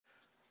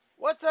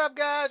What's up,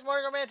 guys?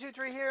 Mario Man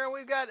 23 here, and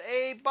we've got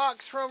a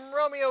box from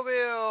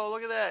Romeoville.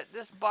 Look at that.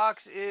 This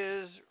box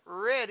is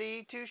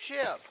ready to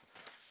ship.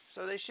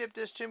 So they shipped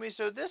this to me.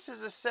 So this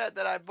is a set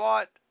that I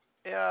bought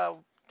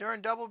during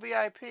Double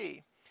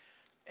VIP.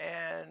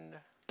 And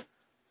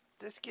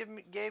this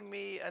gave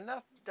me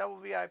enough Double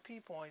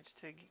VIP points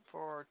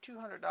for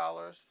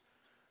 $200,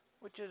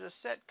 which is a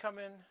set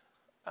coming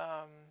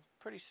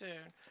pretty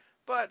soon.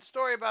 But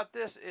story about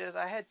this is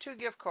I had two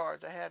gift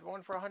cards. I had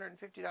one for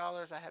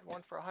 $150. I had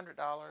one for $100.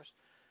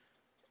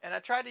 And I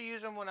tried to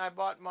use them when I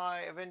bought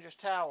my Avengers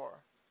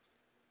Tower.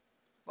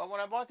 But when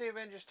I bought the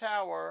Avengers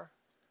Tower,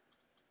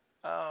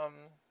 I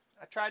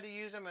tried to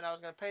use them and I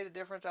was going to pay the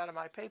difference out of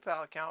my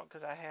PayPal account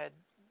because I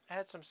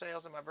had some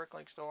sales in my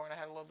bricklink store and I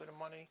had a little bit of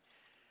money.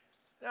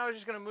 And I was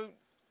just going to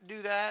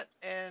do that,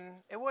 and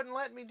it wouldn't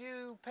let me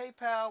do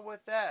PayPal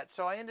with that.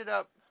 So I ended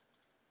up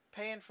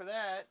paying for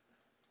that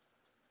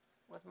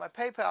with my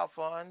PayPal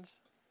funds.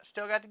 I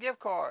still got the gift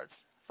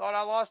cards. Thought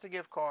I lost the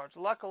gift cards.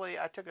 Luckily,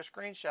 I took a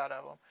screenshot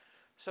of them.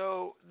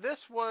 So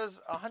this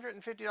was a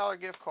 $150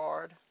 gift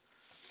card,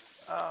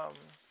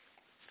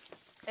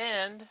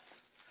 and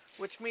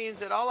which means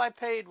that all I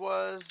paid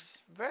was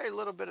very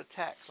little bit of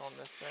tax on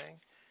this thing.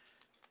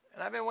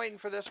 And I've been waiting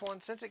for this one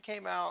since it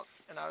came out,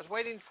 and I was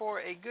waiting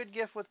for a good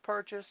gift with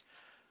purchase.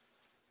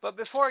 But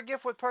before a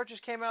gift with purchase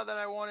came out that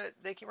I wanted,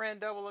 they ran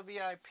double a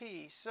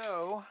VIP.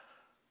 So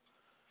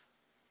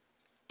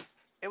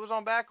it was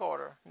on back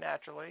order,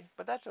 naturally,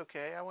 but that's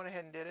okay. I went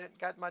ahead and did it,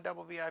 got my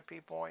double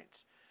VIP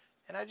points,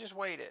 and I just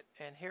waited,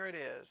 and here it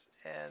is.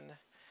 And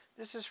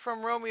this is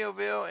from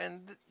Romeoville,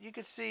 and you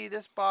can see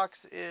this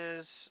box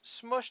is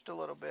smushed a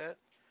little bit.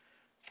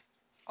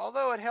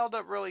 Although it held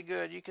up really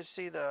good, you can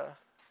see the...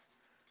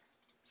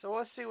 So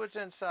let's see what's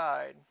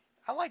inside.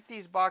 I like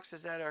these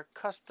boxes that are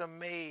custom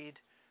made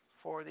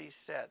for these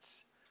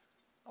sets.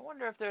 I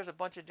wonder if there's a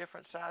bunch of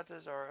different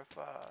sizes or if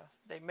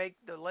they make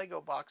the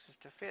Lego boxes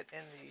to fit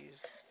in these.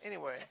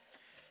 Anyway,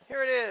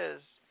 here it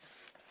is.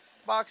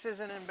 Box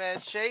isn't in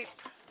bad shape.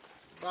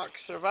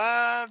 Box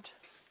survived.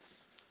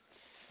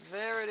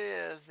 There it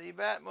is, the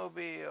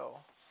Batmobile.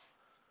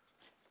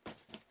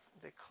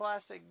 The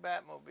classic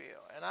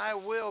Batmobile. And I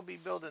will be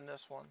building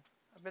this one.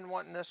 I've been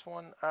wanting this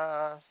one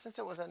since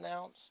it was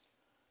announced.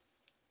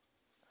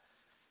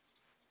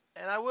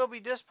 And I will be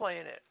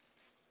displaying it.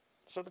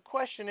 So the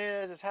question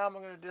is how am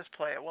I going to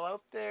display it? Well,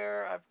 up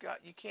there,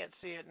 you can't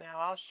see it now.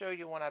 I'll show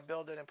you when I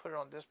build it and put it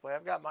on display.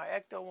 I've got my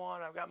Ecto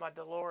one, I've got my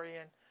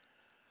DeLorean,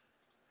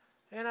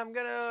 and I'm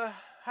going to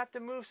have to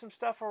move some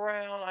stuff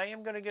around. I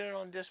am going to get it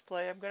on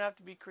display. I'm going to have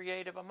to be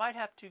creative. I might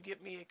have to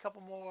get me a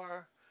couple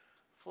more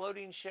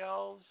floating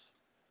shelves,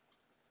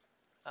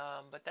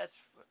 but that's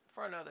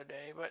for another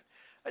day. But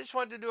I just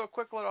wanted to do a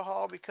quick little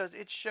haul because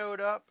it showed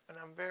up, and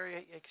I'm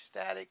very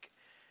ecstatic.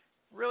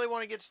 Really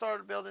want to get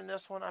started building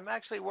this one. I'm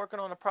actually working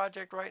on a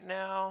project right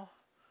now.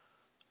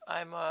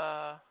 I'm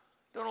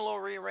doing a little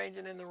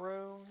rearranging in the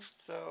room,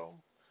 so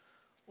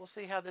we'll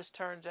see how this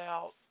turns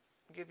out.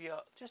 I'll give you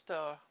just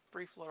a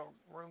brief little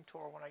room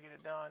tour when I get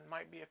it done.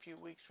 Might be a few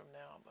weeks from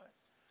now, but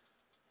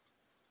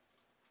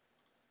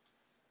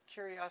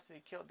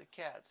curiosity killed the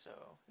cat, so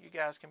you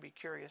guys can be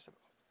curious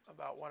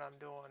about what I'm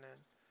doing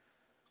and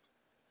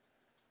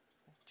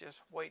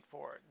just wait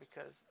for it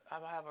because I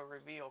have a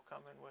reveal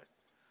coming with.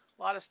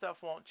 A lot of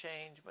stuff won't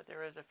change, but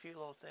there is a few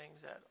little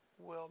things that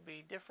will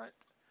be different.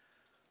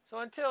 So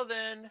until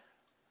then,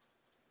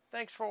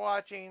 thanks for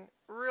watching.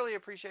 Really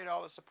appreciate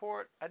all the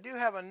support. I do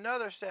have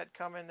another set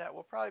coming that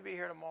will probably be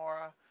here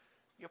tomorrow.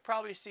 You'll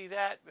probably see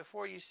that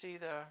before you see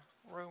the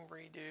room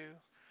redo.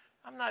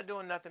 I'm not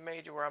doing nothing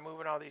major where I'm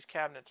moving all these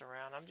cabinets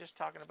around. I'm just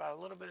talking about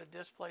a little bit of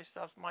display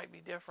stuff might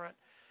be different.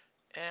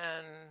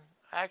 And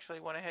I actually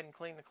went ahead and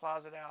cleaned the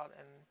closet out,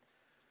 and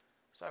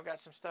so I've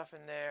got some stuff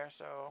in there.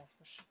 So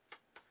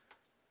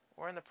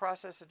we're in the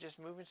process of just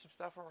moving some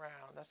stuff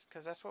around. That's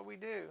because that's what we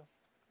do.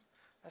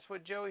 That's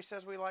what Joey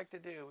says we like to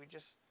do. We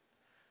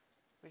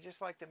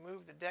just like to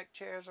move the deck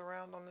chairs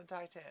around on the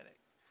Titanic.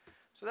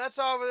 So that's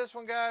all for this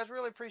one, guys.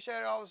 Really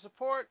appreciate all the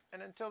support.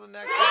 And until the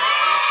next one,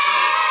 we'll see you.